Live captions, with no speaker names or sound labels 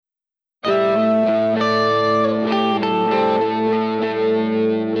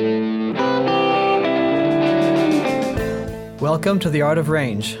Welcome to The Art of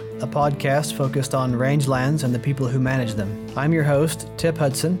Range, a podcast focused on rangelands and the people who manage them. I'm your host, Tip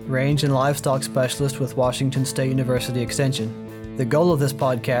Hudson, Range and Livestock Specialist with Washington State University Extension. The goal of this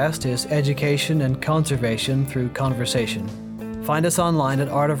podcast is education and conservation through conversation. Find us online at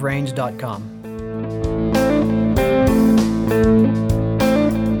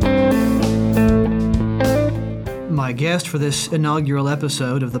artofrange.com. My guest for this inaugural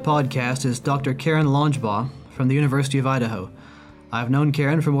episode of the podcast is Dr. Karen Launchbaugh from the University of Idaho. I've known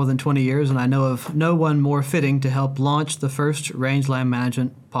Karen for more than 20 years, and I know of no one more fitting to help launch the first rangeland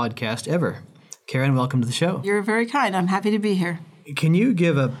management podcast ever. Karen, welcome to the show. You're very kind. I'm happy to be here. Can you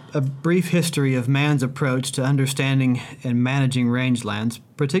give a brief history of man's approach to understanding and managing rangelands,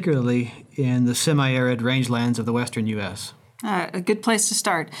 particularly in the semi-arid rangelands of the western U.S.? A good place to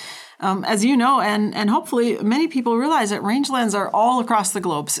start. As you know, and hopefully many people realize that rangelands are all across the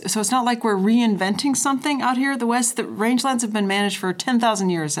globe. So it's not like we're reinventing something out here in the West. The rangelands have been managed for 10,000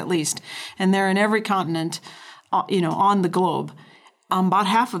 years at least, and they're in every continent, on the globe, about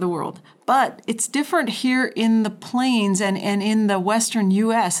half of the world. But it's different here in the plains and in the western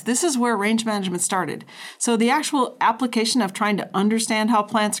U.S. This is where range management started. So the actual application of trying to understand how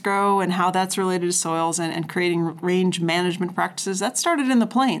plants grow and how that's related to soils and creating range management practices, that started in the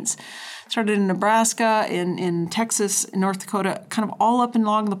plains. Started in Nebraska, in Texas, in North Dakota, kind of all up and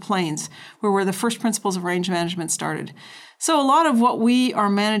along the plains, where the first principles of range management started. So a lot of what we are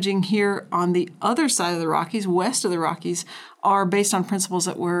managing here on the other side of the Rockies, west of the Rockies, are based on principles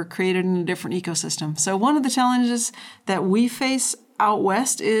that were created in a different ecosystem. So one of the challenges that we face out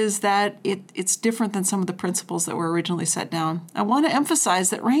west is that it's different than some of the principles that were originally set down. I want to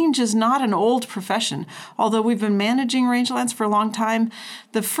emphasize that range is not an old profession. Although we've been managing rangelands for a long time,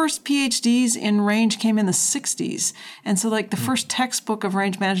 the first PhDs in range came in the 60s. And so the first textbook of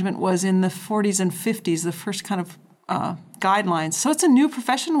range management was in the 40s and 50s, the first kind of guidelines. So it's a new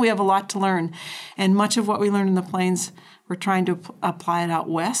profession. We have a lot to learn. And much of what we learned in the plains, we're trying to apply it out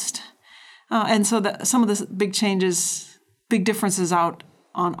west. And so some of the big differences out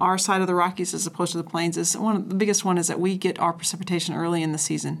on our side of the Rockies as opposed to the plains is the biggest one is that we get our precipitation early in the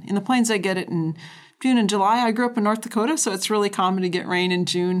season. In the plains, they get it in June and July. I grew up in North Dakota, so it's really common to get rain in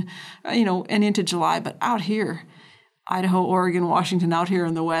June, and into July. But out here, Idaho, Oregon, Washington, out here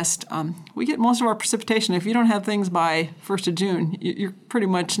in the West, we get most of our precipitation. If you don't have things by 1st of June, you're pretty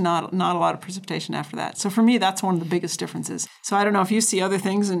much not a lot of precipitation after that. So for me, that's one of the biggest differences. So I don't know if you see other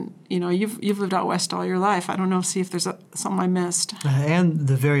things, and you've lived out West all your life. I don't know, see if there's something I missed. And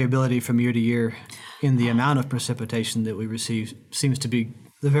the variability from year to year in the amount of precipitation that we receive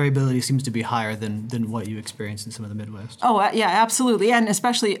the variability seems to be higher than what you experience in some of the Midwest. Oh, yeah, absolutely. And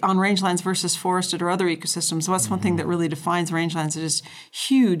especially on rangelands versus forested or other ecosystems. So that's one thing that really defines rangelands is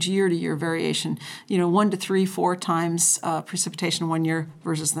huge year-to-year variation. 1 to 3, 4 times precipitation one year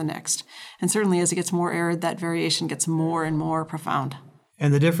versus the next. And certainly as it gets more arid, that variation gets more and more profound.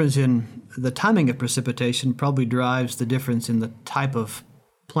 And the difference in the timing of precipitation probably drives the difference in the type of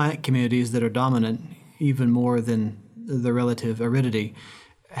plant communities that are dominant even more than the relative aridity.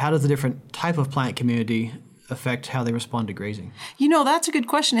 How does the different type of plant community affect how they respond to grazing? That's a good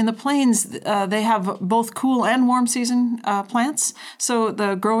question. In the plains, they have both cool and warm season plants. So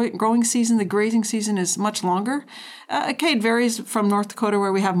the growing season, the grazing season is much longer. It varies from North Dakota,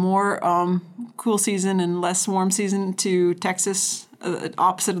 where we have more cool season and less warm season, to Texas,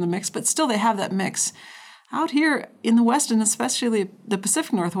 opposite of the mix. But still, they have that mix. Out here in the West, and especially the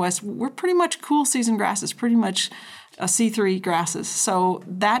Pacific Northwest, we're pretty much cool season grasses, pretty much C3 grasses. So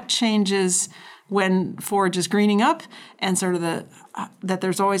that changes when forage is greening up, and sort of that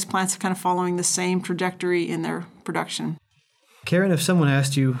there's always plants kind of following the same trajectory in their production. Karen, if someone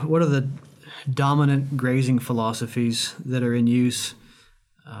asked you, what are the dominant grazing philosophies that are in use,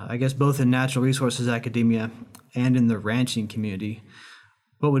 I guess both in natural resources academia and in the ranching community,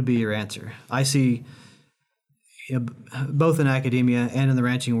 what would be your answer? I see both in academia and in the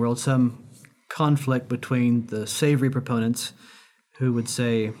ranching world some conflict between the savory proponents who would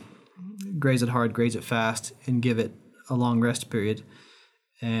say graze it hard, graze it fast, and give it a long rest period,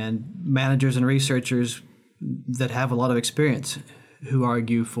 and managers and researchers that have a lot of experience who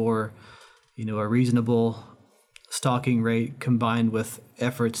argue for a reasonable stocking rate combined with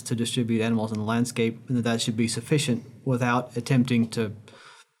efforts to distribute animals in the landscape, and that should be sufficient without attempting to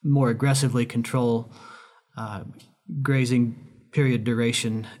more aggressively control grazing period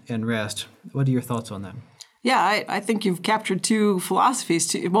duration and rest. What are your thoughts on that? Yeah, I think you've captured two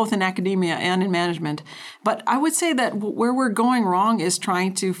philosophies, both in academia and in management. But I would say that where we're going wrong is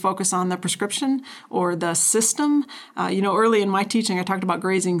trying to focus on the prescription or the system. Early in my teaching, I talked about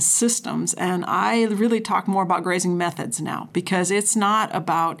grazing systems, and I really talk more about grazing methods now, because it's not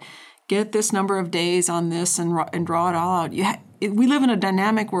about get this number of days on this and draw it all out. We live in a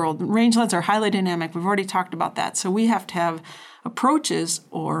dynamic world. Rangelands are highly dynamic. We've already talked about that. So we have to have approaches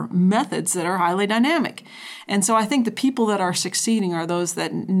or methods that are highly dynamic. And so I think the people that are succeeding are those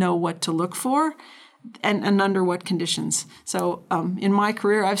that know what to look for and under what conditions. So in my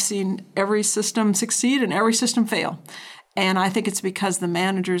career, I've seen every system succeed and every system fail. And I think it's because the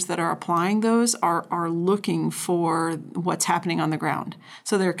managers that are applying those are looking for what's happening on the ground.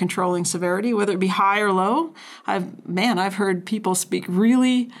 So they're controlling severity, whether it be high or low. I've heard people speak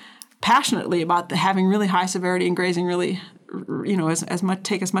really passionately about having really high severity and grazing really,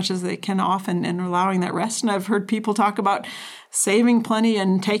 take as much as they can off and allowing that rest. And I've heard people talk about saving plenty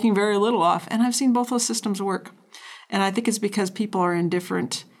and taking very little off. And I've seen both those systems work. And I think it's because people are in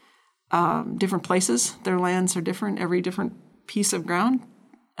different places. Their lands are different. Every different piece of ground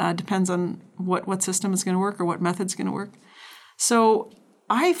depends on what system is going to work or what method's going to work. So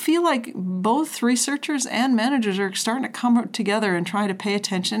I feel like both researchers and managers are starting to come together and try to pay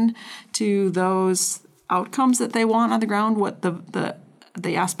attention to those outcomes that they want on the ground, what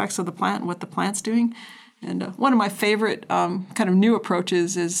the aspects of the plant, what the plant's doing. And one of my favorite kind of new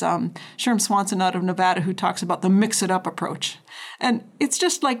approaches is Sherm Swanson out of Nevada, who talks about the mix-it-up approach. And it's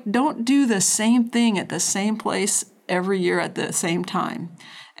just like, don't do the same thing at the same place every year at the same time.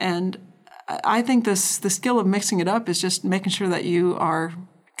 And I think the skill of mixing it up is just making sure that you are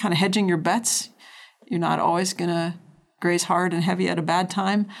kind of hedging your bets. You're not always going to graze hard and heavy at a bad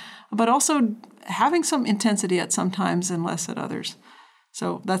time, but also having some intensity at some times and less at others.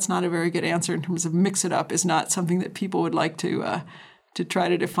 So that's not a very good answer in terms of mix it up is not something that people would like to try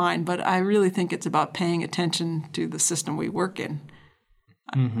to define. But I really think it's about paying attention to the system we work in.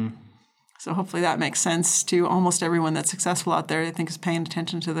 Mm-hmm. So hopefully that makes sense to almost everyone that's successful out there. I think is paying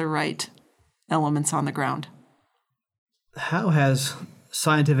attention to the right elements on the ground. How has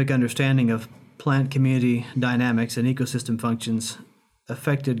scientific understanding of plant community dynamics and ecosystem functions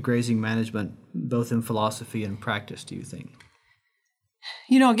affected grazing management, both in philosophy and practice, do you think?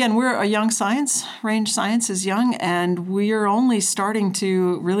 Again, we're a young science. Range science is young, and we are only starting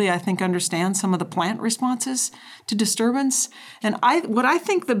to really, I think, understand some of the plant responses to disturbance. And what I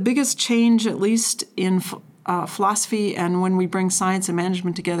think the biggest change, at least in philosophy and when we bring science and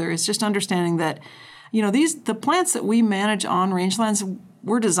management together, is just understanding that, the plants that we manage on rangelands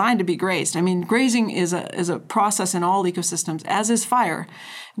were designed to be grazed. I mean, grazing is a process in all ecosystems, as is fire.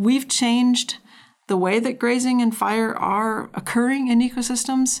 We've changed the way that grazing and fire are occurring in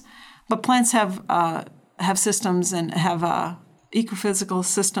ecosystems, but plants have systems and have ecophysical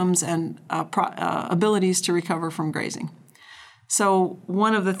systems and abilities to recover from grazing. So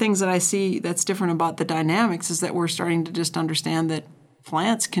one of the things that I see that's different about the dynamics is that we're starting to just understand that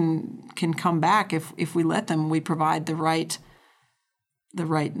plants can come back if we let them. We provide the right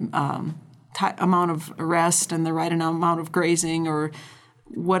amount of rest and the right amount of grazing or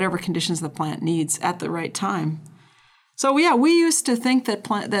whatever conditions the plant needs at the right time. So yeah, we used to think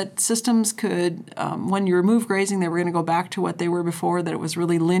that systems could, when you remove grazing, they were going to go back to what they were before, that it was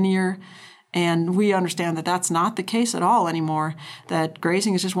really linear. And we understand that that's not the case at all anymore, that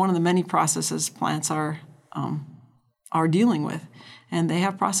grazing is just one of the many processes plants are dealing with. And they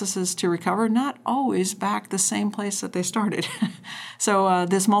have processes to recover, not always back the same place that they started. So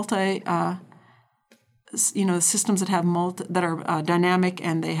this systems that have that are dynamic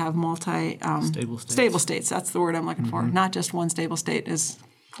and they have stable states. That's the word I'm looking for. Not just one stable state, as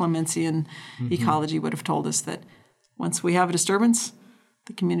Clemency and ecology would have told us, that once we have a disturbance,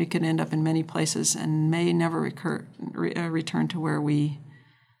 the community can end up in many places and may never return to where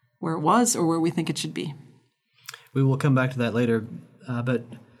it was or where we think it should be. We will come back to that later, but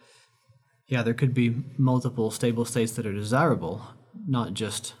yeah, there could be multiple stable states that are desirable, not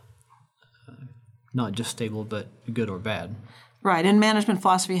just stable, but good or bad. Right, and management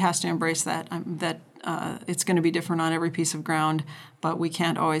philosophy has to embrace that, it's going to be different on every piece of ground, but we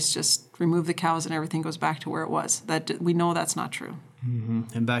can't always just remove the cows and everything goes back to where it was. We know that's not true. Mm-hmm.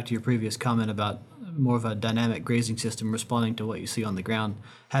 And back to your previous comment about more of a dynamic grazing system responding to what you see on the ground,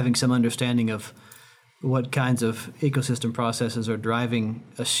 having some understanding of what kinds of ecosystem processes are driving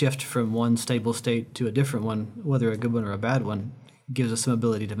a shift from one stable state to a different one, whether a good one or a bad one, gives us some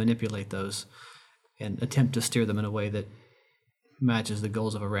ability to manipulate those and attempt to steer them in a way that matches the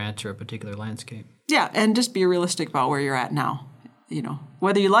goals of a ranch or a particular landscape. Yeah, and just be realistic about where you're at now.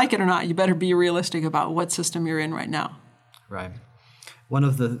 whether you like it or not, you better be realistic about what system you're in right now. Right. One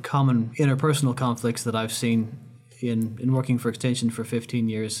of the common interpersonal conflicts that I've seen in working for Extension for 15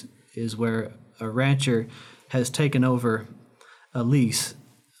 years is where a rancher has taken over a lease,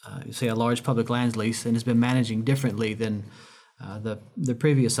 say a large public lands lease, and has been managing differently than the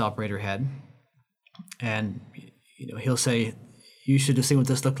previous operator had. And he'll say, you should have seen what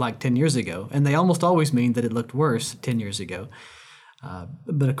this looked like 10 years ago. And they almost always mean that it looked worse 10 years ago.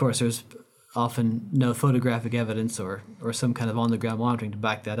 But of course, there's often no photographic evidence or some kind of on-the-ground monitoring to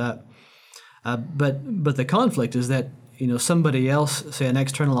back that up. But the conflict is that somebody else, say an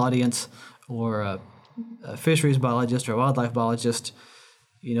external audience or a fisheries biologist or a wildlife biologist,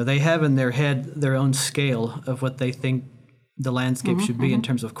 they have in their head their own scale of what they think the landscape should be in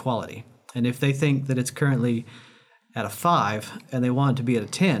terms of quality. And if they think that it's currently at a 5 and they want it to be at a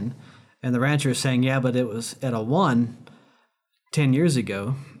 10, and the rancher is saying, yeah, but it was at a 1 10 years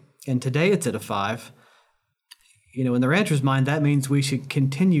ago, and today it's at a 5, in the rancher's mind, that means we should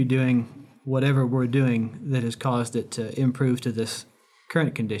continue doing whatever we're doing that has caused it to improve to this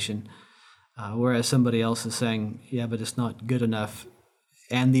current condition, whereas somebody else is saying, yeah, but it's not good enough.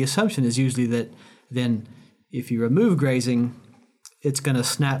 And the assumption is usually that then if you remove grazing, it's going to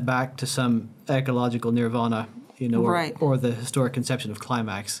snap back to some ecological nirvana, right. or the historic conception of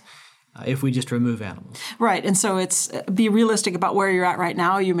climax, if we just remove animals. Right, and so it's be realistic about where you're at right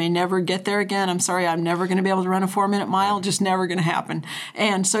now. You may never get there again. I'm sorry, I'm never going to be able to run a 4-minute mile. Just never going to happen.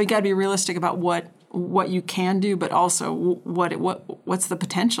 And so you got to be realistic about what you can do, but also what's the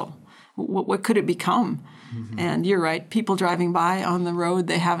potential? What could it become? Mm-hmm. And you're right. People driving by on the road,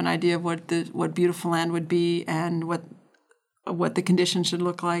 they have an idea of what beautiful land would be and what the conditions should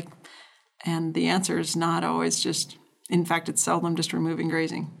look like. And the answer is not always just, in fact, it's seldom just removing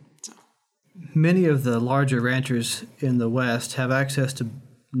grazing. So. Many of the larger ranchers in the West have access to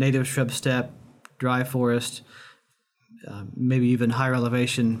native shrub steppe, dry forest, maybe even higher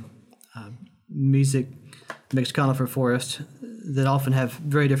elevation mesic mixed conifer forest that often have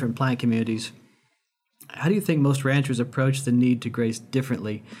very different plant communities. How do you think most ranchers approach the need to graze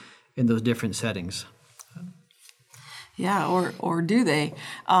differently in those different settings? Yeah, or do they?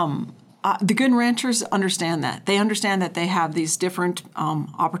 The good ranchers understand that. They understand that they have these different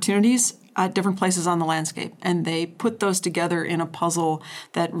opportunities at different places on the landscape, and they put those together in a puzzle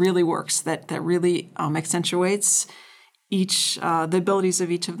that really works, that really accentuates the abilities of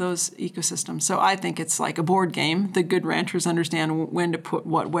each of those ecosystems. So I think it's like a board game. The good ranchers understand when to put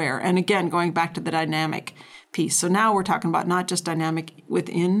what where. And again, going back to the dynamic piece. So now we're talking about not just dynamic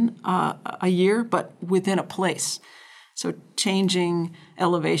within a year, but within a place. So changing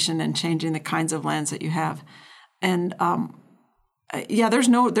elevation and changing the kinds of lands that you have. And there's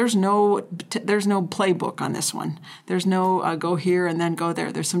no playbook on this one. There's no go here and then go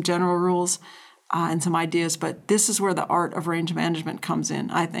there. There's some general rules and some ideas, but this is where the art of range management comes in.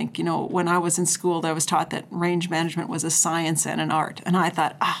 I think, when I was in school, I was taught that range management was a science and an art. And I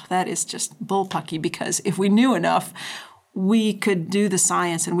thought, that is just bullpucky, because if we knew enough, we could do the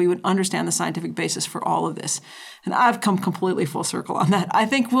science and we would understand the scientific basis for all of this. And I've come completely full circle on that. I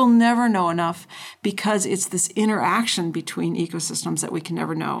think we'll never know enough because it's this interaction between ecosystems that we can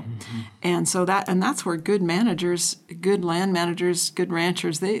never know. Mm-hmm. And so that's where good managers, good land managers, good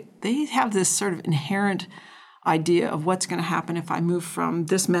ranchers, they have this sort of inherent idea of what's going to happen if I move from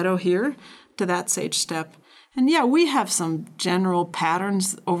this meadow here to that sage steppe. And yeah, we have some general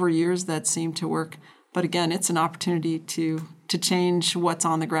patterns over years that seem to work. But again, it's an opportunity to change what's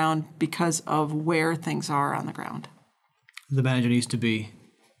on the ground because of where things are on the ground. The manager needs to be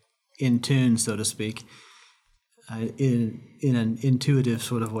in tune, so to speak, in an intuitive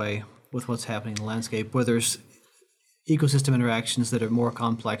sort of way with what's happening in the landscape, where there's ecosystem interactions that are more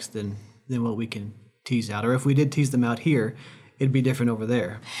complex than what we can tease out. Or if we did tease them out here, it'd be different over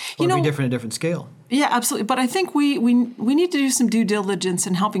there. Or it'd be different at a different scale. Yeah, absolutely. But I think we need to do some due diligence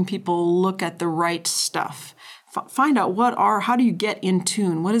in helping people look at the right stuff. Find out how do you get in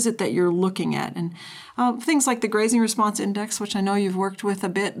tune? What is it that you're looking at? And things like the Grazing Response Index, which I know you've worked with a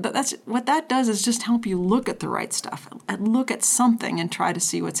bit, that's what that does is just help you look at the right stuff and look at something and try to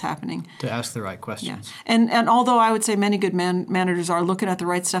see what's happening. To ask the right questions. Yeah. And although I would say many good managers are looking at the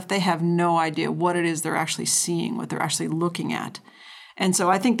right stuff, they have no idea what it is they're actually seeing, what they're actually looking at. And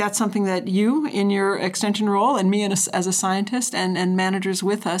so I think that's something that you, in your extension role, and me as a scientist and managers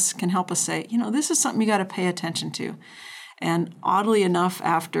with us can help us say, this is something you got to pay attention to. And oddly enough,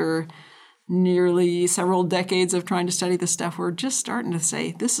 after nearly several decades of trying to study this stuff, we're just starting to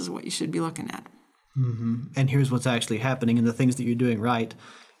say, this is what you should be looking at. Mm-hmm. And here's what's actually happening and the things that you're doing right.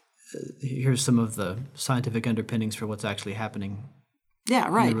 Here's some of the scientific underpinnings for what's actually happening Yeah,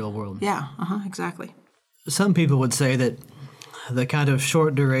 right. in the real world. Yeah, exactly. Some people would say that the kind of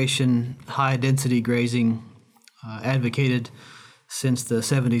short duration, high density grazing advocated since the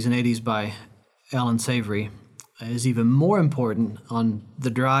 70s and 80s by Alan Savory is even more important on the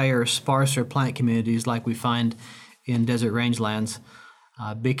drier, sparser plant communities like we find in desert rangelands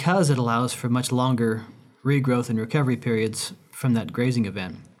because it allows for much longer regrowth and recovery periods from that grazing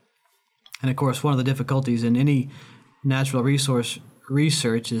event. And of course, one of the difficulties in any natural resource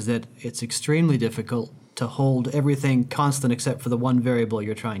research is that it's extremely difficult to hold everything constant except for the one variable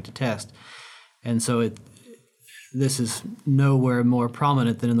you're trying to test. And so this is nowhere more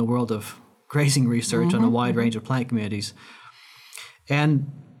prominent than in the world of grazing research on a wide range of plant communities.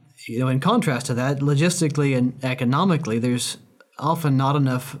 And in contrast to that, logistically and economically, there's often not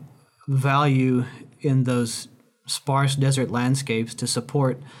enough value in those sparse desert landscapes to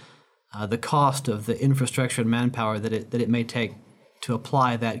support the cost of the infrastructure and manpower that it may take to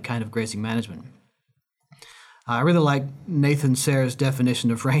apply that kind of grazing management. I really like Nathan Sayre's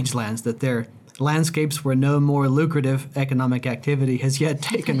definition of rangelands, that they're landscapes where no more lucrative economic activity has yet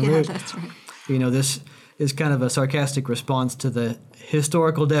taken root. That's right. This is kind of a sarcastic response to the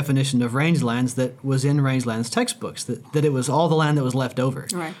historical definition of rangelands that was in rangelands textbooks, that it was all the land that was left over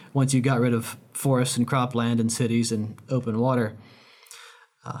once you got rid of forests and cropland and cities and open water.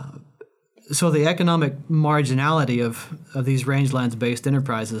 So the economic marginality of these rangelands-based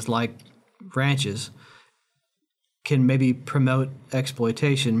enterprises like ranches can maybe promote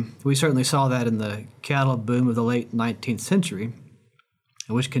exploitation. We certainly saw that in the cattle boom of the late 19th century,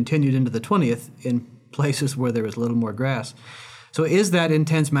 which continued into the 20th in places where there was a little more grass. So is that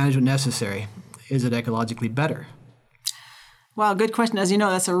intense management necessary? Is it ecologically better? Wow, good question. As you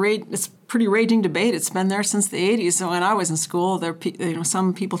know, it's a pretty raging debate. It's been there since the 80s. So when I was in school, there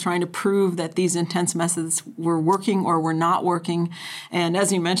some people trying to prove that these intense methods were working or were not working. And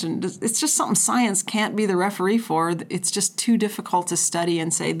as you mentioned, it's just something science can't be the referee for. It's just too difficult to study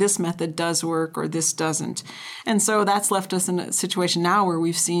and say this method does work or this doesn't. And so that's left us in a situation now where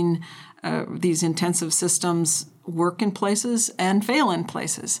we've seen these intensive systems work in places and fail in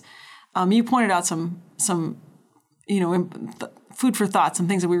places. You pointed out some food for thought, some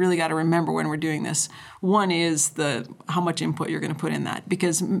things that we really got to remember when we're doing this. One is how much input you're going to put in that,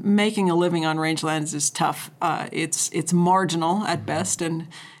 because making a living on rangelands is tough. It's marginal at best, and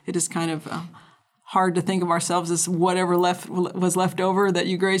it is kind of hard to think of ourselves as whatever was left over that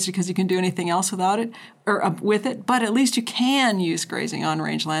you grazed because you can do anything else without it or with it. But at least you can use grazing on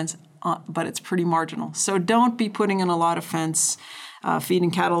rangelands, but it's pretty marginal. So don't be putting in a lot of fence,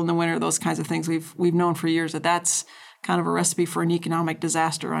 feeding cattle in the winter, those kinds of things. We've known for years that's kind of a recipe for an economic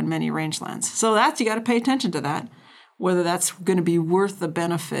disaster on many rangelands. So you got to pay attention to that, whether that's going to be worth the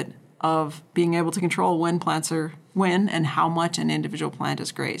benefit of being able to control when and how much an individual plant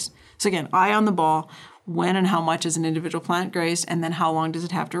is grazed. So again, eye on the ball, when and how much is an individual plant grazed, and then how long does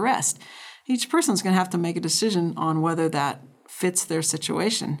it have to rest? Each person's going to have to make a decision on whether that fits their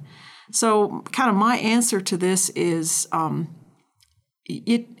situation. So kind of my answer to this is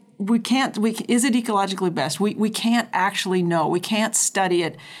is it ecologically best? We can't actually know. We can't study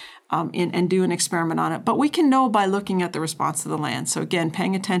it and do an experiment on it, but we can know by looking at the response to the land. So again,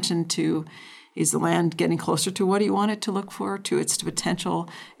 paying attention to, is the land getting closer to what you want it to look for, to its potential?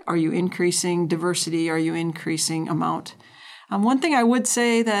 Are you increasing diversity? Are you increasing amount? One thing I would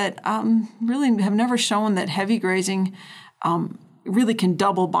say that really have never shown that heavy grazing really can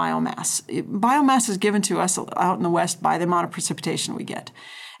double biomass. Biomass is given to us out in the West by the amount of precipitation we get.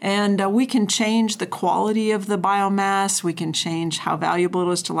 And we can change the quality of the biomass. We can change how valuable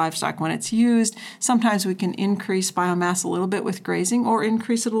it is to livestock when it's used. Sometimes we can increase biomass a little bit with grazing or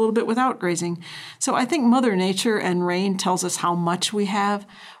increase it a little bit without grazing. So I think Mother Nature and rain tells us how much we have.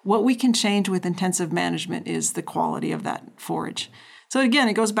 What we can change with intensive management is the quality of that forage. So again,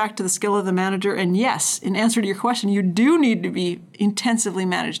 it goes back to the skill of the manager. And yes, in answer to your question, you do need to be intensively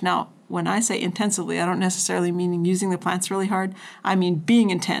managed. Now, when I say intensively, I don't necessarily mean using the plants really hard. I mean being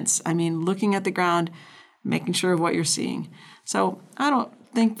intense. I mean looking at the ground, making sure of what you're seeing. So I don't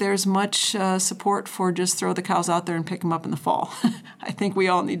think there's much support for just throw the cows out there and pick them up in the fall. I think we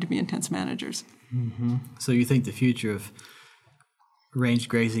all need to be intense managers. Mm-hmm. So you think the future of range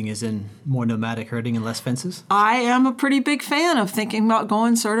grazing is in more nomadic herding and less fences? I am a pretty big fan of thinking about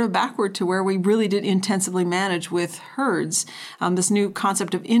going sort of backward to where we really did intensively manage with herds. This new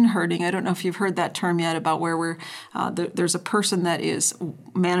concept of in-herding, I don't know if you've heard that term yet, about where there's a person that is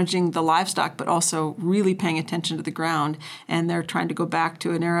managing the livestock but also really paying attention to the ground, and they're trying to go back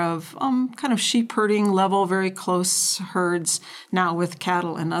to an era of kind of sheep herding level, very close herds now with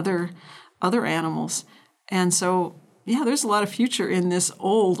cattle and other animals. And so yeah, there's a lot of future in this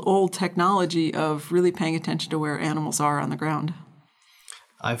old technology of really paying attention to where animals are on the ground.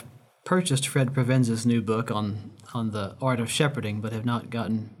 I've purchased Fred Provenza's new book on the art of shepherding, but have not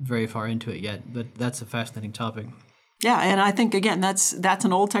gotten very far into it yet. But that's a fascinating topic. Yeah, and I think, again, that's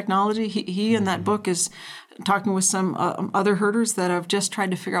an old technology. He in that book is talking with some other herders that have just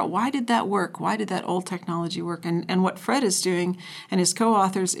tried to figure out, why did that work? Why did that old technology work? And what Fred is doing and his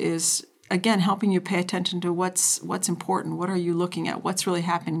co-authors is, again, helping you pay attention to what's important. What are you looking at? What's really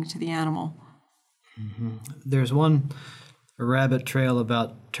happening to the animal? Mm-hmm. There's one rabbit trail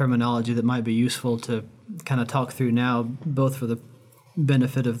about terminology that might be useful to kind of talk through now, both for the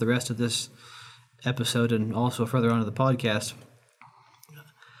benefit of the rest of this episode and also further on in the podcast.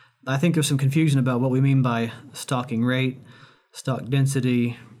 I think there's some confusion about what we mean by stocking rate, stock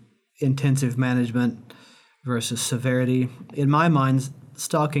density, intensive management versus severity. In my mind,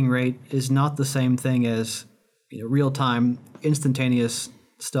 stocking rate is not the same thing as real-time, instantaneous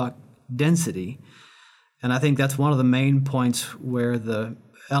stock density. And I think that's one of the main points where the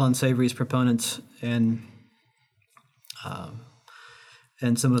Alan Savory's proponents and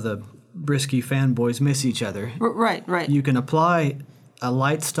some of the Brisky fanboys miss each other. Right. You can apply a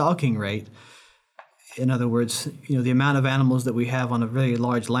light stocking rate. In other words, the amount of animals that we have on a very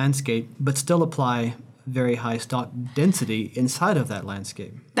large landscape, but still apply very high stock density inside of that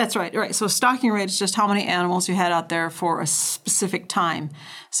landscape. That's right. So stocking rate is just how many animals you had out there for a specific time.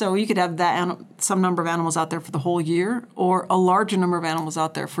 So you could have some number of animals out there for the whole year, or a larger number of animals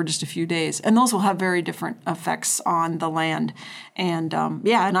out there for just a few days. And those will have very different effects on the land. And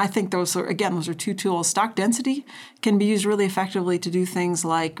and I think those are two tools. Stock density can be used really effectively to do things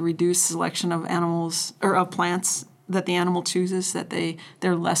like reduce selection of animals or of plants that the animal chooses, that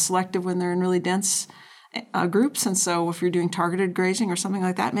they're less selective when they're in really dense groups. And so if you're doing targeted grazing or something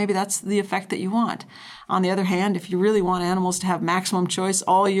like that, maybe that's the effect that you want. On the other hand, if you really want animals to have maximum choice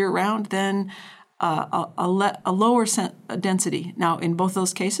all year round, then a lower density. Now, in both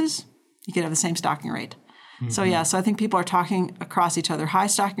those cases, you could have the same stocking rate. Mm-hmm. So I think people are talking across each other. High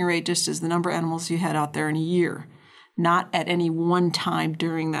stocking rate just is the number of animals you had out there in a year, not at any one time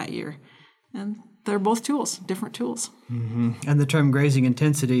during that year. And they're both tools, different tools. Mm-hmm. And the term grazing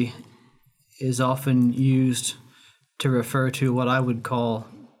intensity is often used to refer to what I would call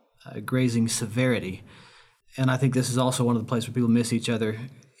grazing severity. And I think this is also one of the places where people miss each other.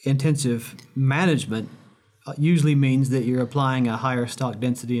 Intensive management usually means that you're applying a higher stock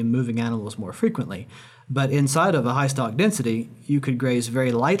density and moving animals more frequently. But inside of a high stock density, you could graze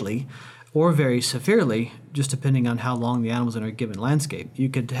very lightly or very severely, just depending on how long the animals in a given landscape. You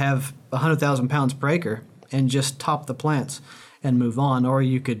could have 100,000 pounds per acre and just top the plants and move on, or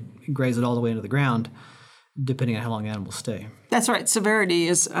you could graze it all the way into the ground, depending on how long animals stay. That's right. Severity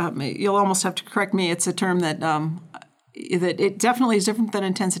is, you'll almost have to correct me, it's a term that it definitely is different than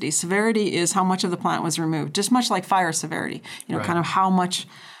intensity. Severity is how much of the plant was removed, just much like fire severity, right. Kind of how much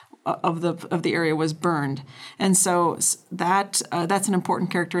of the area was burned. And so that's an important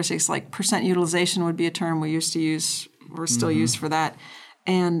characteristic. It's like percent utilization would be a term we used to use, or still mm-hmm. use for that.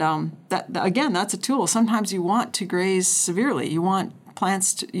 And that's a tool. Sometimes you want to graze severely. You want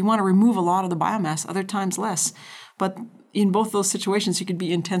you want to remove a lot of the biomass, other times less. But in both those situations, you could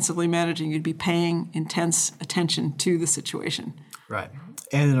be intensively managing. You'd be paying intense attention to the situation. Right.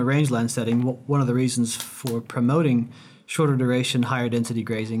 And in a rangeland setting, one of the reasons for promoting shorter duration, higher density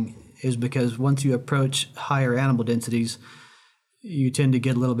grazing is because once you approach higher animal densities, you tend to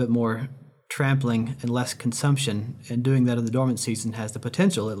get a little bit more trampling and less consumption, and doing that in the dormant season has the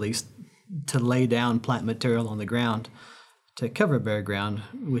potential, at least, to lay down plant material on the ground to cover bare ground,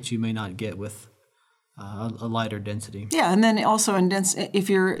 which you may not get with a lighter density. Yeah, and then also if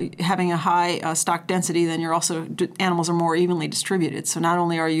you're having a high stock density, then you're also animals are more evenly distributed. So not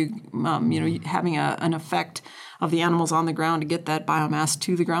only are you having an effect of the animals on the ground to get that biomass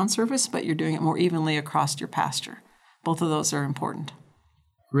to the ground surface, but you're doing it more evenly across your pasture. Both of those are important.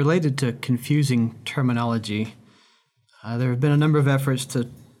 Related to confusing terminology, there have been a number of efforts to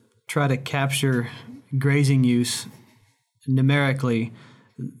try to capture grazing use numerically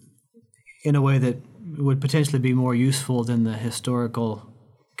in a way that would potentially be more useful than the historical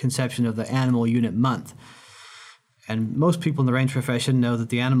conception of the animal unit month. And most people in the range profession know that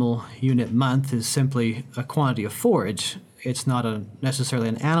the animal unit month is simply a quantity of forage. It's not necessarily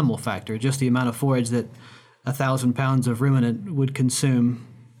an animal factor, just the amount of forage that 1,000 pounds of ruminant would consume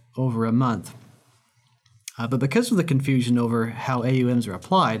over a month. But because of the confusion over how AUMs are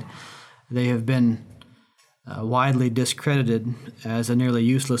applied, they have been widely discredited as a nearly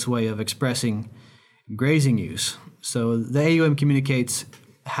useless way of expressing grazing use. So the AUM communicates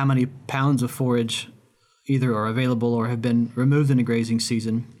how many pounds of forage either are available or have been removed in a grazing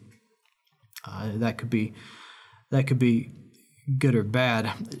season. That could be good or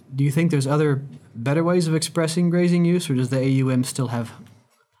bad. Do you think there's other better ways of expressing grazing use, or does the AUM still have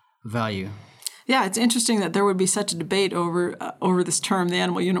value? Yeah, it's interesting that there would be such a debate over this term, the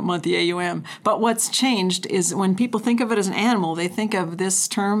animal unit month, the AUM. But what's changed is when people think of it as an animal, they think of this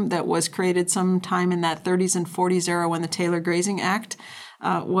term that was created sometime in that 30s and 40s era when the Taylor Grazing Act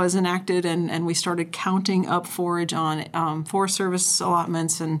was enacted, and we started counting up forage on Forest Service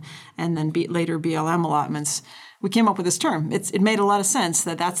allotments and then later BLM allotments. We came up with this term. It made a lot of sense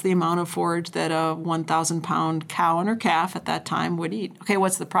that that's the amount of forage that a 1,000-pound cow and her calf at that time would eat. Okay,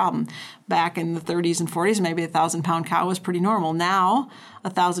 what's the problem? Back in the 30s and 40s, maybe a 1,000-pound cow was pretty normal. Now, a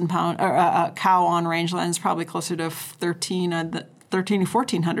 1,000-pound or a cow on rangeland is probably closer to 13 to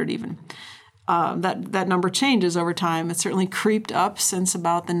 1,400 even. That number changes over time. It's certainly creeped up since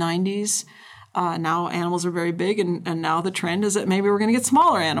about the 90s. Now animals are very big, and now the trend is that maybe we're going to get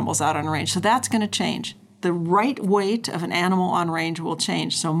smaller animals out on range. So that's going to change. The right weight of an animal on range will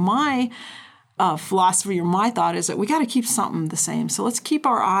change. So my philosophy or my thought is that we got to keep something the same. So let's keep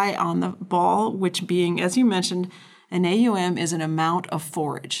our eye on the ball, which being, as you mentioned, an AUM is an amount of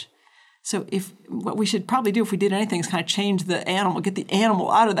forage. So what we should probably do if we did anything is kind of change the animal, get the animal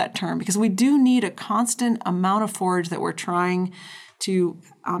out of that term, because we do need a constant amount of forage that we're trying to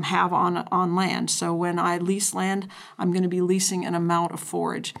have on land. So when I lease land, I'm going to be leasing an amount of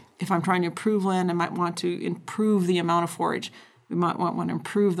forage. If I'm trying to improve land, I might want to improve the amount of forage. We might want to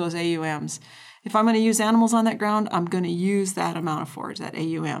improve those AUMs. If I'm going to use animals on that ground, I'm going to use that amount of forage, that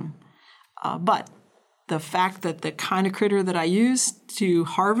AUM. But the fact that the kind of critter that I use to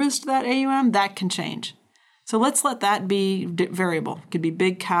harvest that AUM, that can change. So let's let that be variable. It could be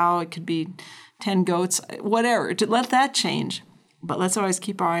big cow, it could be 10 goats, whatever. Let that change. But let's always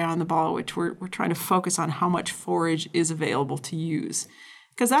keep our eye on the ball, which we're trying to focus on how much forage is available to use.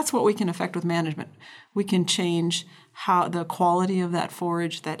 Because that's what we can affect with management. We can change how the quality of that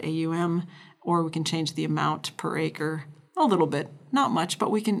forage, that AUM, or we can change the amount per acre a little bit, not much,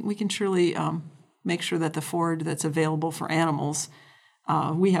 but we can surely make sure that the forage that's available for animals,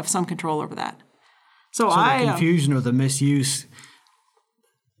 we have some control over that. So the confusion or the misuse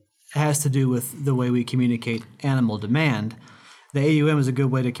has to do with the way we communicate animal demand. The AUM is a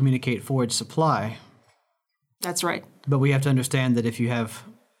good way to communicate forage supply. That's right. But we have to understand that if you have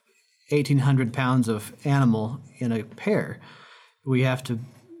 1,800 pounds of animal in a pair, we have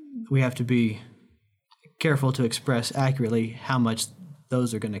to be careful to express accurately how much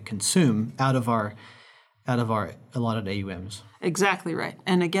those are going to consume out of our allotted AUMs. Exactly right.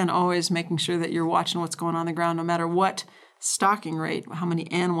 And again, always making sure that you're watching what's going on the ground, no matter what stocking rate, how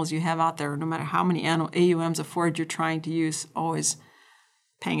many animals you have out there, no matter how many AUMs of forage you're trying to use, always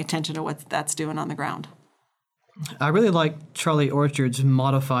paying attention to what that's doing on the ground. I really like Charlie Orchard's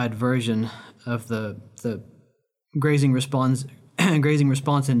modified version of the Grazing Response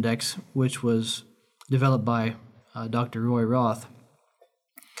Index, which was developed by Dr. Roy Roth.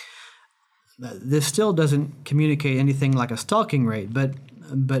 This still doesn't communicate anything like a stalking rate,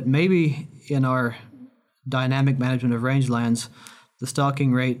 but maybe in our dynamic management of rangelands, the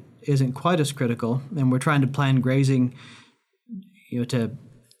stalking rate isn't quite as critical, and we're trying to plan grazing,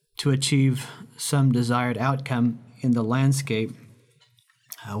 to achieve some desired outcome in the landscape.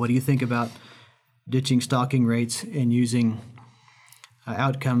 What do you think about ditching stalking rates and using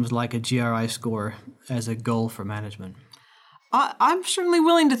outcomes like a GRI score as a goal for management? I'm certainly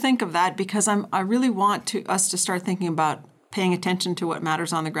willing to think of that, because I really want us to start thinking about paying attention to what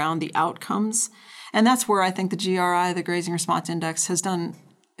matters on the ground, the outcomes. And that's where I think the GRI, the Grazing Response Index, has done,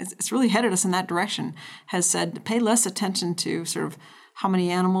 it's really headed us in that direction, has said pay less attention to sort of how many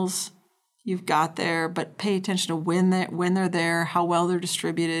animals you've got there, but pay attention to when they're there, how well they're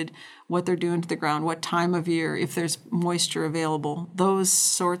distributed, what they're doing to the ground, what time of year, if there's moisture available, those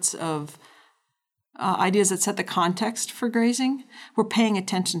sorts of ideas that set the context for grazing. We're paying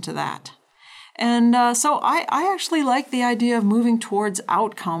attention to that. And so I actually like the idea of moving towards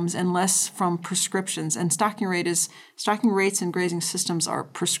outcomes and less from prescriptions. And stocking rates in grazing systems are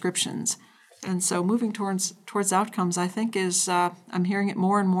prescriptions. And so moving towards outcomes, I think, is I'm hearing it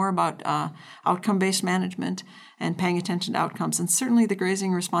more and more about outcome-based management and paying attention to outcomes. And certainly the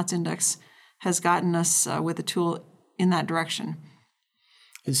Grazing Response Index has gotten us with a tool in that direction.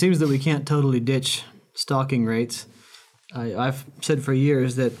 It seems that we can't totally ditch stalking rates. I've said for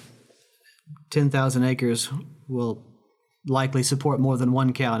years that 10,000 acres will likely support more than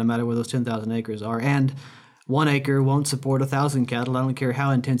one cow, no matter where those 10,000 acres are. And 1 acre won't support 1,000 cattle. I don't care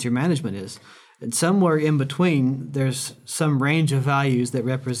how intense your management is. And somewhere in between, there's some range of values that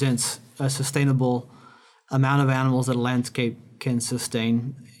represents a sustainable amount of animals that a landscape can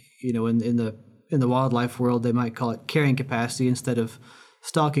sustain. You know, in the wildlife world, they might call it carrying capacity instead of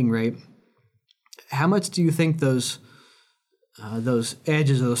stocking rate. How much do you think those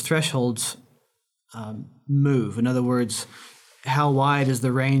edges, those thresholds, move? In other words, how wide is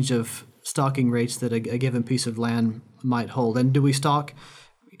the range of stocking rates that a given piece of land might hold? And do we stock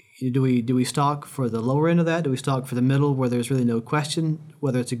for the lower end of that? Do we stock for the middle, where there's really no question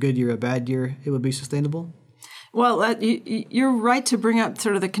whether it's a good year or a bad year, it would be sustainable? Well, you're right to bring up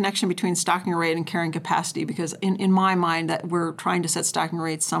sort of the connection between stocking rate and carrying capacity, because in my mind that we're trying to set stocking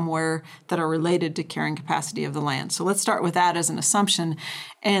rates somewhere that are related to carrying capacity of the land. So let's start with that as an assumption.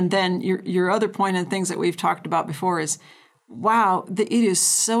 And then your other point and things that we've talked about before is, wow, it is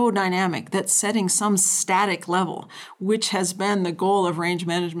so dynamic that setting some static level, which has been the goal of range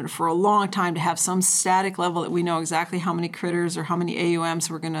management for a long time, to have some static level that we know exactly how many critters or how many AUMs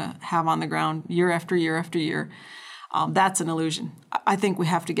we're going to have on the ground year after year after year. That's an illusion. I think we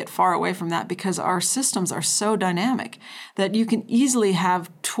have to get far away from that, because our systems are so dynamic that you can easily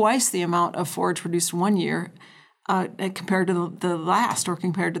have twice the amount of forage produced one year compared to the last or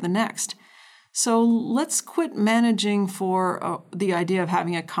compared to the next. So let's quit managing for the idea of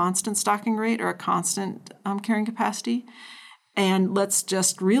having a constant stocking rate or a constant carrying capacity. And let's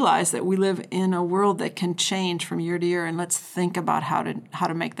just realize that we live in a world that can change from year to year, and let's think about how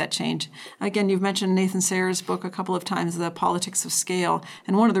to make that change. Again, you've mentioned Nathan Sayer's book a couple of times, The Politics of Scale.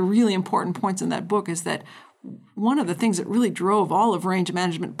 And one of the really important points in that book is that one of the things that really drove all of range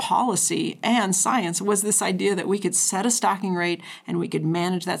management policy and science was this idea that we could set a stocking rate and we could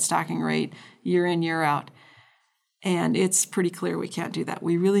manage that stocking rate year in, year out. And it's pretty clear we can't do that.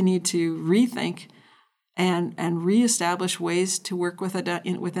 We really need to rethink and reestablish ways to work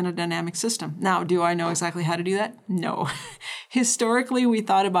within a dynamic system. Now, do I know exactly how to do that? No. Historically, we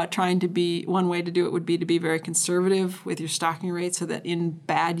thought about one way to do it would be to be very conservative with your stocking rate, so that in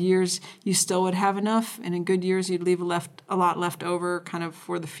bad years you still would have enough, and in good years you'd leave a lot left over kind of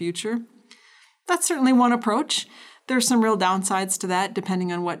for the future. That's certainly one approach. There's some real downsides to that,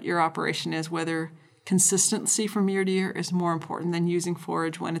 depending on what your operation is, whether consistency from year to year is more important than using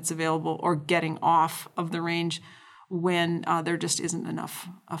forage when it's available, or getting off of the range when there just isn't enough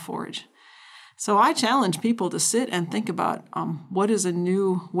forage. So I challenge people to sit and think about what is a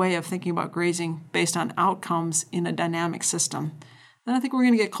new way of thinking about grazing based on outcomes in a dynamic system. Then I think we're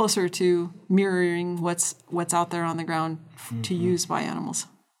going to get closer to mirroring what's out there on the ground to use by animals.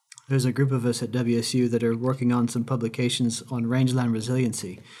 There's a group of us at WSU that are working on some publications on rangeland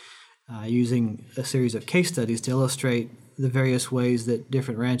resiliency, using a series of case studies to illustrate the various ways that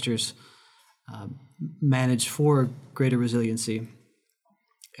different ranchers manage for greater resiliency.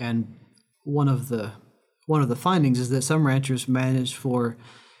 And one of the findings is that some ranchers manage for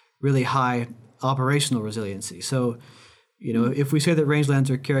really high operational resiliency. So, if we say that rangelands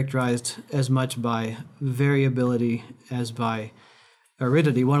are characterized as much by variability as by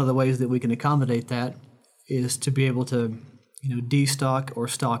aridity, one of the ways that we can accommodate that is to be able to destock or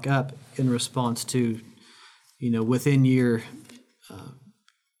stock up in response to, within year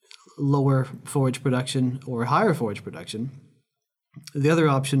lower forage production or higher forage production. The other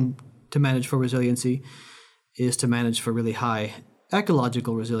option to manage for resiliency is to manage for really high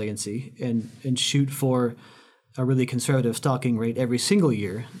ecological resiliency and shoot for a really conservative stocking rate every single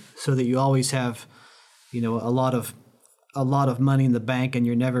year, so that you always have, a lot of money in the bank, and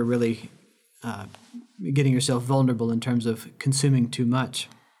you're never really getting yourself vulnerable in terms of consuming too much.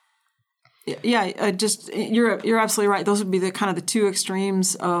 Yeah, you're absolutely right. Those would be the kind of the two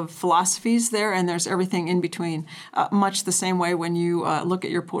extremes of philosophies there, and there's everything in between. Much the same way when you look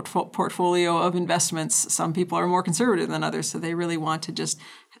at your portfolio of investments, some people are more conservative than others, so they really want to just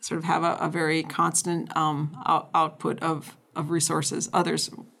sort of have a very constant output of resources. Others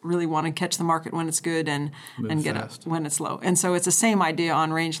really want to catch the market when it's good and get up when it's low. And so it's the same idea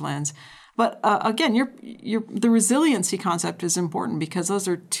on rangelands. But again, the resiliency concept is important, because those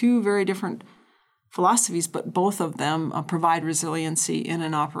are two very different philosophies, but both of them provide resiliency in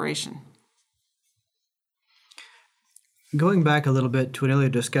an operation. Going back a little bit to an earlier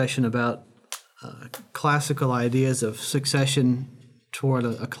discussion about classical ideas of succession toward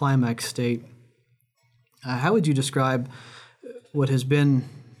a climax state, how would you describe what has been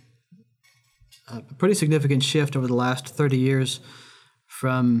a pretty significant shift over the last 30 years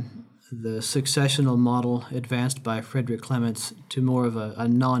from the successional model advanced by Frederick Clements to more of a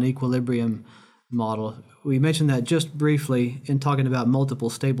non-equilibrium model? We mentioned that just briefly in talking about multiple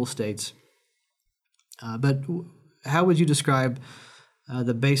stable states. But how would you describe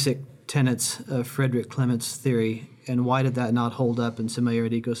the basic tenets of Frederick Clements' theory and why did that not hold up in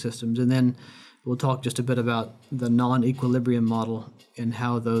semi-arid ecosystems? And then we'll talk just a bit about the non-equilibrium model and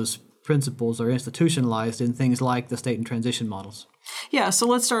how those principles are institutionalized in things like the state and transition models. Yeah, so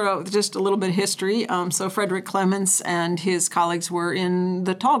let's start out with just a little bit of history. So Frederick Clements and his colleagues were in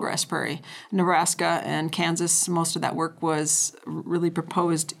the tallgrass prairie, Nebraska and Kansas. Most of that work was really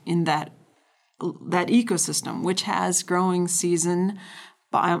proposed in that ecosystem, which has growing season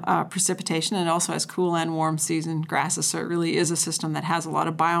precipitation, and also has cool and warm season grasses. So it really is a system that has a lot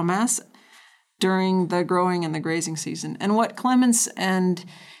of biomass during the growing and the grazing season. And what Clements and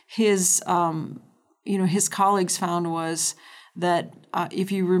his colleagues found was that if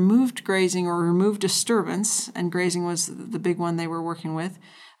you removed grazing or removed disturbance, and grazing was the big one they were working with,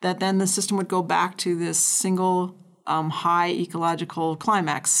 that then the system would go back to this single high ecological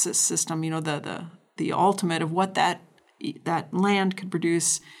climax system, the ultimate of what that land could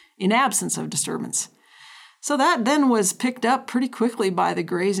produce in absence of disturbance. So that then was picked up pretty quickly by the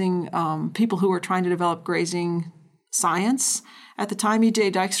grazing people who were trying to develop grazing science. At the time,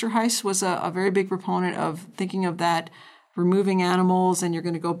 E.J. Dijksterhuis was a very big proponent of thinking of that, removing animals, and you're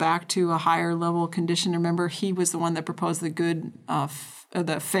going to go back to a higher level condition. Remember, he was the one that proposed the good,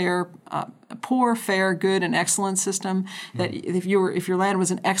 poor, fair, good, and excellent system. That if your land was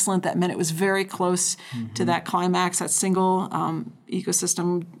an excellent, that meant it was very close to that climax, that single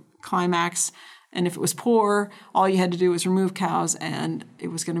ecosystem climax. And if it was poor, all you had to do was remove cows, and it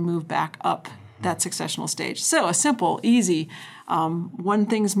was going to move back up that successional stage. So a simple, easy, one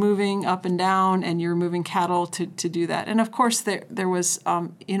thing's moving up and down, and you're moving cattle to do that. And of course, there was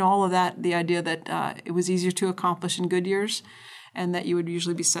in all of that the idea that it was easier to accomplish in good years, and that you would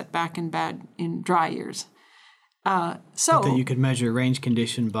usually be set back in dry years. But that you could measure range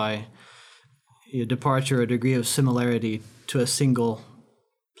condition by departure or degree of similarity to a single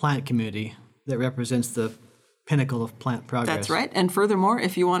plant community that represents the pinnacle of plant progress. That's right. And furthermore,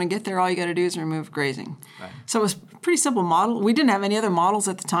 if you want to get there, all you got to do is remove grazing. Right. So it was a pretty simple model. We didn't have any other models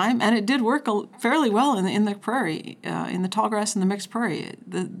at the time, and it did work fairly well in the prairie, in the tallgrass and the mixed prairie.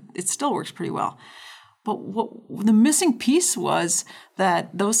 It still works pretty well. But the missing piece was that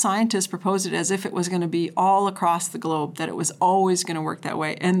those scientists proposed it as if it was going to be all across the globe, that it was always going to work that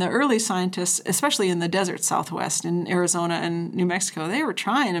way. And the early scientists, especially in the desert Southwest, in Arizona and New Mexico, they were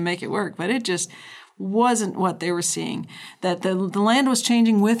trying to make it work, but it just wasn't what they were seeing, that the land was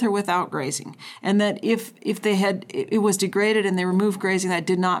changing with or without grazing, and that if it was degraded and they removed grazing, that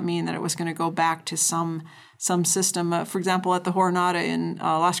did not mean that it was going to go back to some system. For example, at the Jornada in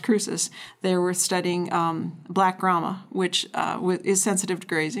Las Cruces, they were studying black grama, which is sensitive to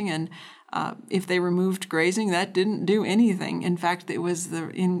grazing, and if they removed grazing, that didn't do anything. In fact, it was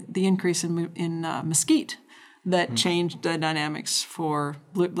the increase in mesquite that changed the dynamics for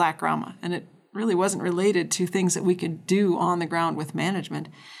black grama, and it really wasn't related to things that we could do on the ground with management.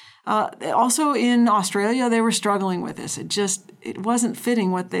 Also in Australia, they were struggling with this. It wasn't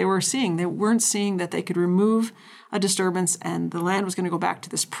fitting what they were seeing. They weren't seeing that they could remove a disturbance and the land was going to go back to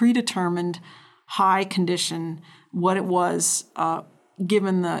this predetermined high condition, what it was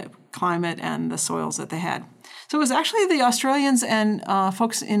given the climate and the soils that they had. So it was actually the Australians and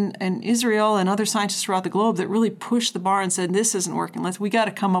folks in Israel and other scientists throughout the globe that really pushed the bar and said, this isn't working. We got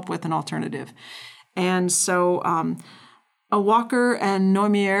to come up with an alternative. And so Walker and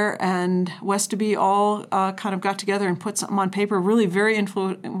Noimier and Westoby all kind of got together and put something on paper, really very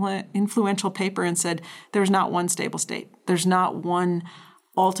influential paper, and said, there's not one stable state. There's not one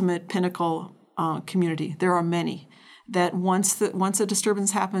ultimate pinnacle community. There are many. That once a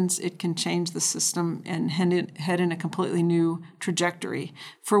disturbance happens, it can change the system and head in a completely new trajectory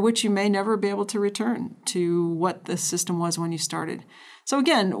for which you may never be able to return to what the system was when you started. So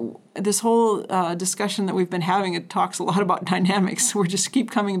again, this whole discussion that we've been having, it talks a lot about dynamics. We just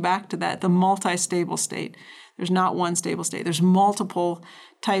keep coming back to that, the multi-stable state. There's not one stable state. There's multiple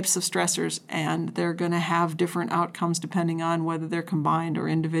types of stressors, and they're going to have different outcomes depending on whether they're combined or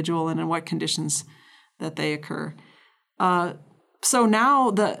individual and in what conditions that they occur. So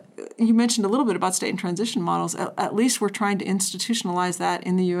now you mentioned a little bit about state and transition models. At least we're trying to institutionalize that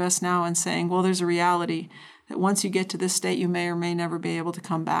in the U.S. now and saying, well, there's a reality that once you get to this state, you may or may never be able to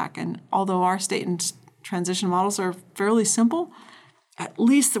come back. And although our state and transition models are fairly simple, at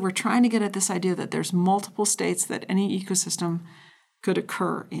least that we're trying to get at this idea that there's multiple states that any ecosystem could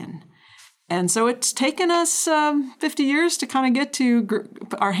occur in. And so it's taken us 50 years to kind of get to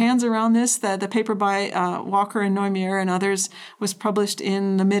our hands around this. The paper by Walker and Noimier and others was published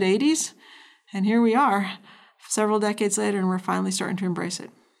in the mid-'80s. And here we are, several decades later, and we're finally starting to embrace it.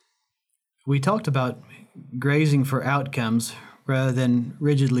 We talked about grazing for outcomes rather than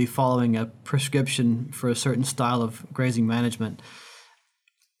rigidly following a prescription for a certain style of grazing management.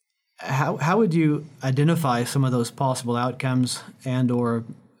 How would you identify some of those possible outcomes and or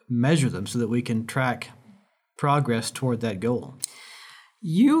measure them so that we can track progress toward that goal?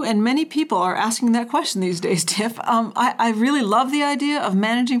 You and many people are asking that question these days, Tiff. I really love the idea of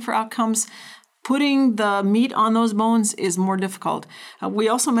managing for outcomes. Putting the meat on those bones is more difficult. We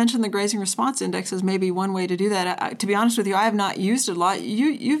also mentioned the Grazing Response Index as maybe one way to do that. To be honest with you, I have not used it a lot.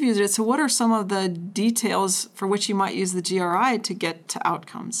 You've used it. So what are some of the details for which you might use the GRI to get to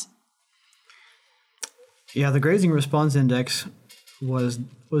outcomes? Yeah, the Grazing Response Index was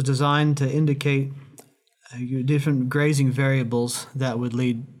designed to indicate different grazing variables that would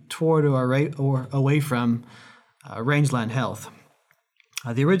lead toward or away from rangeland health.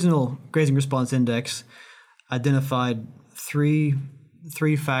 The original Grazing Response Index identified three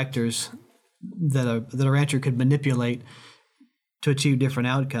factors that a rancher could manipulate to achieve different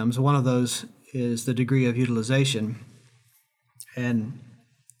outcomes. One of those is the degree of utilization, and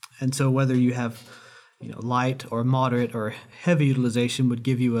so whether you have light or moderate or heavy utilization would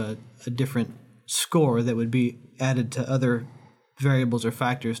give you a different score that would be added to other variables or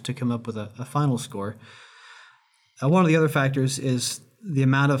factors to come up with a final score. One of the other factors is the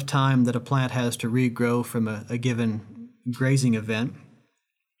amount of time that a plant has to regrow from a given grazing event,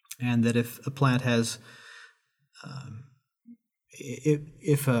 and that if a plant has,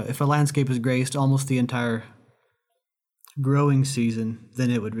 if a landscape is grazed almost the entire growing season, then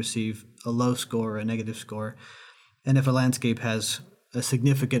it would receive a low score or a negative score, and if a landscape has a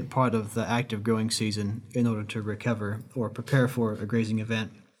significant part of the active growing season in order to recover or prepare for a grazing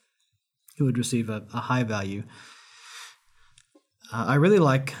event, it would receive a high value. I really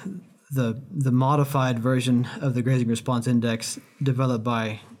like the modified version of the Grazing Response Index developed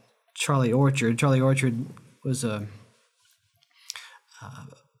by Charlie Orchard. Charlie Orchard was a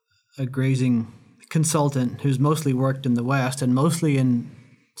grazing consultant who's mostly worked in the West and mostly in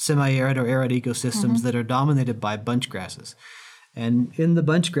semi-arid or arid ecosystems that are dominated by bunch grasses. And in the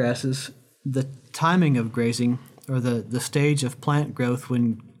bunch grasses, the timing of grazing, or the stage of plant growth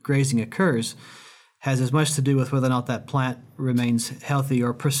when grazing occurs, has as much to do with whether or not that plant remains healthy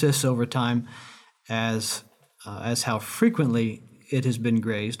or persists over time as how frequently it has been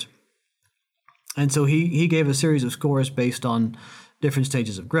grazed. And so he gave a series of scores based on different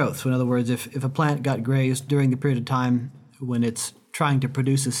stages of growth. So in other words, if a plant got grazed during the period of time when it's trying to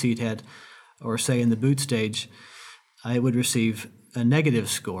produce a seed head, or say in the boot stage, it would receive a negative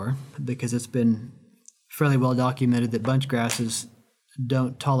score because it's been fairly well documented that bunch grasses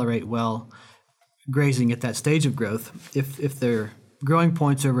don't tolerate well grazing at that stage of growth. If their growing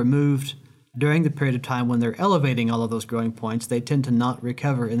points are removed during the period of time when they're elevating all of those growing points, they tend to not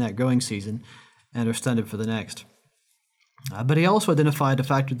recover in that growing season and are stunted for the next. But he also identified a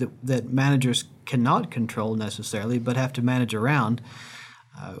factor that managers cannot control necessarily, but have to manage around,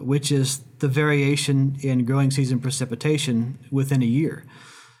 which is the variation in growing season precipitation within a year.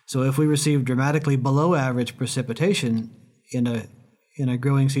 So if we receive dramatically below average precipitation in a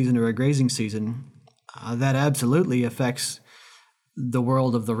growing season or a grazing season, that absolutely affects the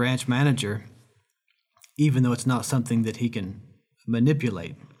world of the ranch manager, even though it's not something that he can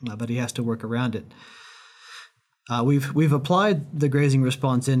manipulate, but he has to work around it. We've applied the Grazing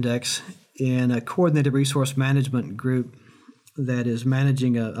Response Index in a coordinated resource management group that is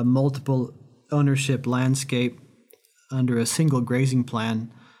managing a multiple ownership landscape under a single grazing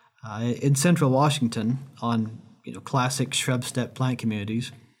plan in central Washington on classic shrub steppe plant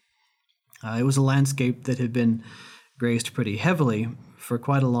communities. It was a landscape that had been grazed pretty heavily for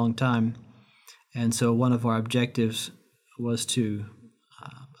quite a long time, and so one of our objectives was to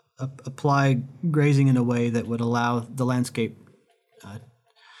apply grazing in a way that would allow the landscape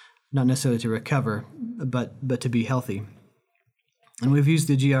not necessarily to recover, but to be healthy. And we've used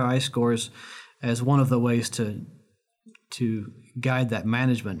the GRI scores as one of the ways to guide that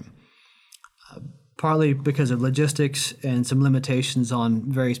management, partly because of logistics and some limitations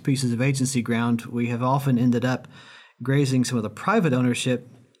on various pieces of agency ground. We have often ended up grazing some of the private ownership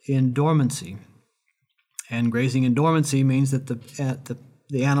in dormancy. And grazing in dormancy means that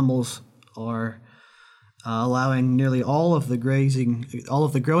the animals are allowing nearly all of the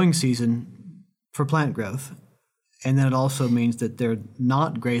growing season for plant growth. And then it also means that they're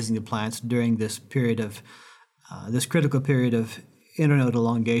not grazing the plants during this period of this critical period of internode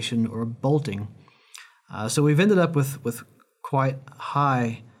elongation or bolting. So we've ended up with quite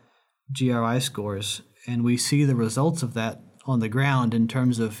high GRI scores, and we see the results of that on the ground in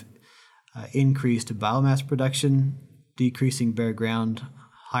terms of increased biomass production, decreasing bare ground,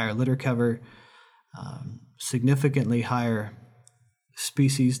 higher litter cover, significantly higher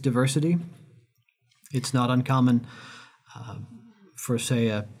species diversity. It's not uncommon for, say,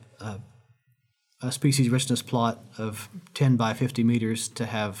 a species richness plot of 10 by 50 meters to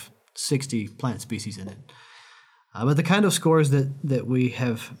have 60 plant species in it. But the kind of scores that we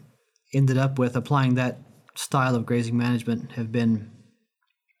have ended up with applying that style of grazing management have been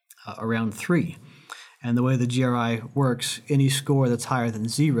around 3. And the way the GRI works, any score that's higher than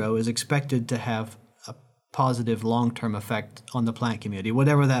 0 is expected to have a positive long-term effect on the plant community,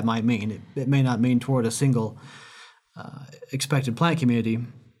 whatever that might mean. It may not mean toward a single expected plant community,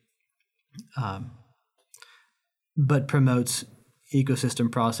 but promotes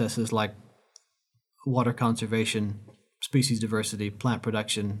ecosystem processes like water conservation, species diversity, plant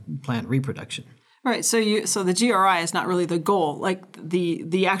production, plant reproduction. Right. So the GRI is not really the goal. Like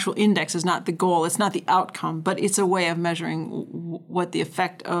the actual index is not the goal. It's not the outcome, but it's a way of measuring what the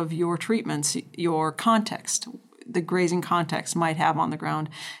effect of your treatments, your context, the grazing context might have on the ground.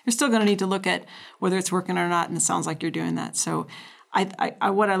 You're still going to need to look at whether it's working or not, and it sounds like you're doing that. So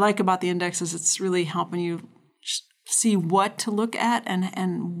what I like about the index is it's really helping you see what to look at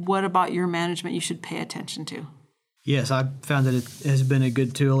and what about your management you should pay attention to. Yes, I found that it has been a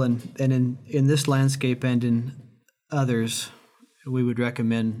good tool, and in this landscape and in others, we would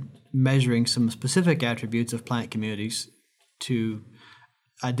recommend measuring some specific attributes of plant communities to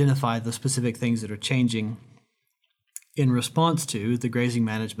identify the specific things that are changing in response to the grazing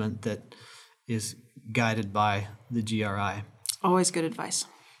management that is guided by the GRI. Always good advice.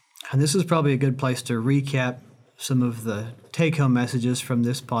 And this is probably a good place to recap some of the take-home messages from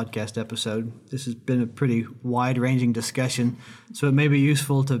this podcast episode. This has been a pretty wide-ranging discussion, so it may be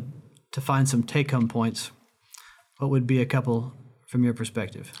useful to find some take-home points. What would be a couple from your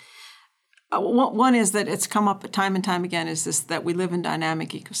perspective? One is that it's come up time and time again, is this that we live in dynamic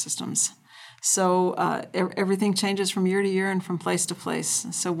ecosystems. So everything changes from year to year and from place to place.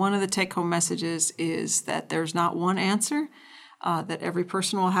 So one of the take-home messages is that there's not one answer, that every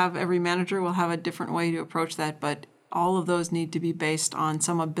person will have, every manager will have a different way to approach that, but all of those need to be based on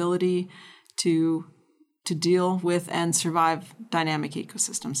some ability to deal with and survive dynamic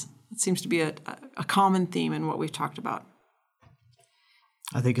ecosystems. It seems to be a common theme in what we've talked about.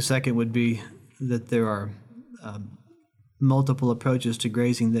 I think a second would be that there are multiple approaches to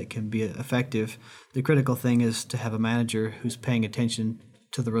grazing that can be effective. The critical thing is to have a manager who's paying attention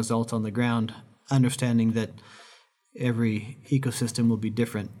to the results on the ground, understanding that every ecosystem will be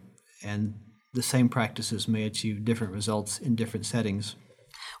different and the same practices may achieve different results in different settings.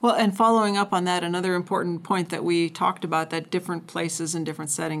 Well, and following up on that, another important point that we talked about, that different places and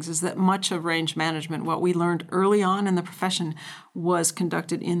different settings, is that much of range management, what we learned early on in the profession, was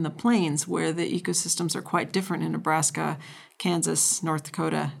conducted in the plains, where the ecosystems are quite different in Nebraska, Kansas, North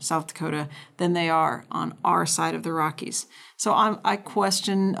Dakota, South Dakota, than they are on our side of the Rockies. So I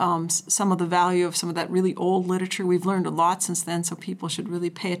question some of the value of some of that really old literature. We've learned a lot since then, so people should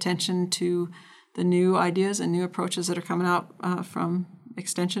really pay attention to the new ideas and new approaches that are coming out from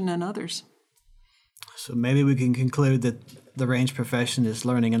Extension and others. So maybe we can conclude that the range profession is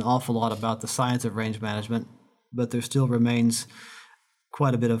learning an awful lot about the science of range management, but there still remains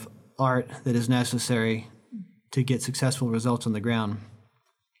quite a bit of art that is necessary to get successful results on the ground.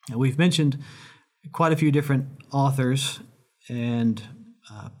 Now, we've mentioned quite a few different authors and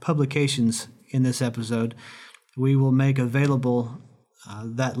publications in this episode. We will make available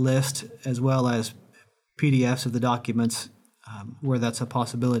that list as well as PDFs of the documents where that's a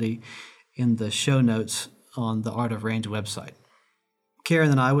possibility in the show notes on the Art of Range website.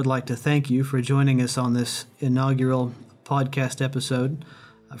 Karen and I would like to thank you for joining us on this inaugural podcast episode.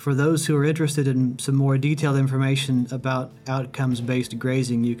 For those who are interested in some more detailed information about outcomes-based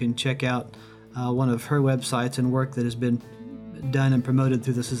grazing, you can check out one of her websites and work that has been done and promoted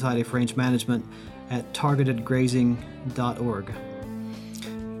through the Society for Range Management at targetedgrazing.org.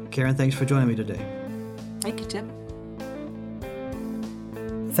 Karen, thanks for joining me today. Thank you, Tim.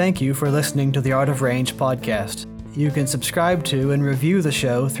 Thank you for listening to the Art of Range podcast. You can subscribe to and review the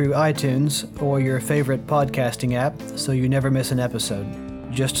show through iTunes or your favorite podcasting app so you never miss an episode.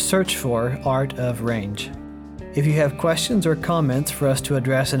 Just search for Art of Range. If you have questions or comments for us to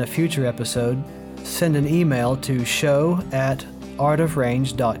address in a future episode, send an email to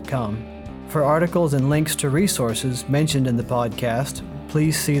show@artofrange.com. For articles and links to resources mentioned in the podcast,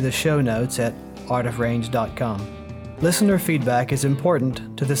 please see the show notes at artofrange.com. Listener feedback is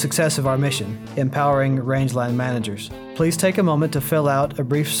important to the success of our mission, empowering rangeland managers. Please take a moment to fill out a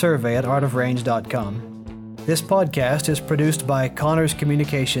brief survey at artofrange.com. This podcast is produced by Connors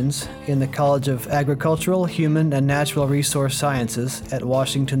Communications in the College of Agricultural, Human, and Natural Resource Sciences at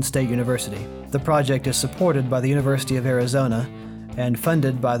Washington State University. The project is supported by the University of Arizona and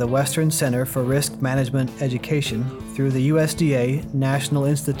funded by the Western Center for Risk Management Education through the USDA National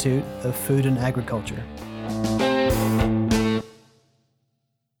Institute of Food and Agriculture.